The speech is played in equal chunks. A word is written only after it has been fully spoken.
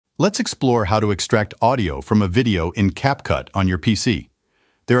Let's explore how to extract audio from a video in CapCut on your PC.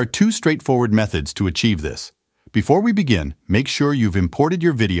 There are two straightforward methods to achieve this. Before we begin, make sure you've imported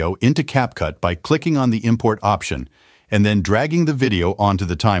your video into CapCut by clicking on the Import option and then dragging the video onto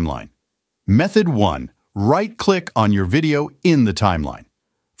the timeline. Method 1. Right-click on your video in the timeline.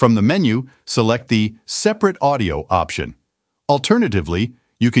 From the menu, select the Separate Audio option. Alternatively,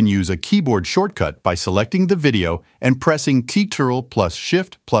 you can use a keyboard shortcut by selecting the video and pressing Ctrl plus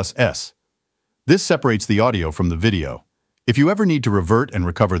Shift plus S. This separates the audio from the video. If you ever need to revert and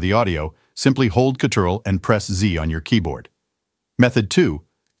recover the audio, simply hold Ctrl and press Z on your keyboard. Method 2.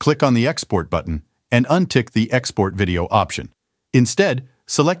 Click on the Export button and untick the Export Video option. Instead,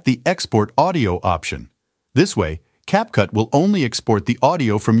 select the Export Audio option. This way, CapCut will only export the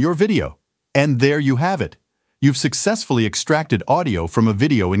audio from your video. And there you have it. You've successfully extracted audio from a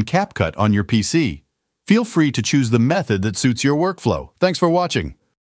video in CapCut on your PC. Feel free to choose the method that suits your workflow. Thanks for watching.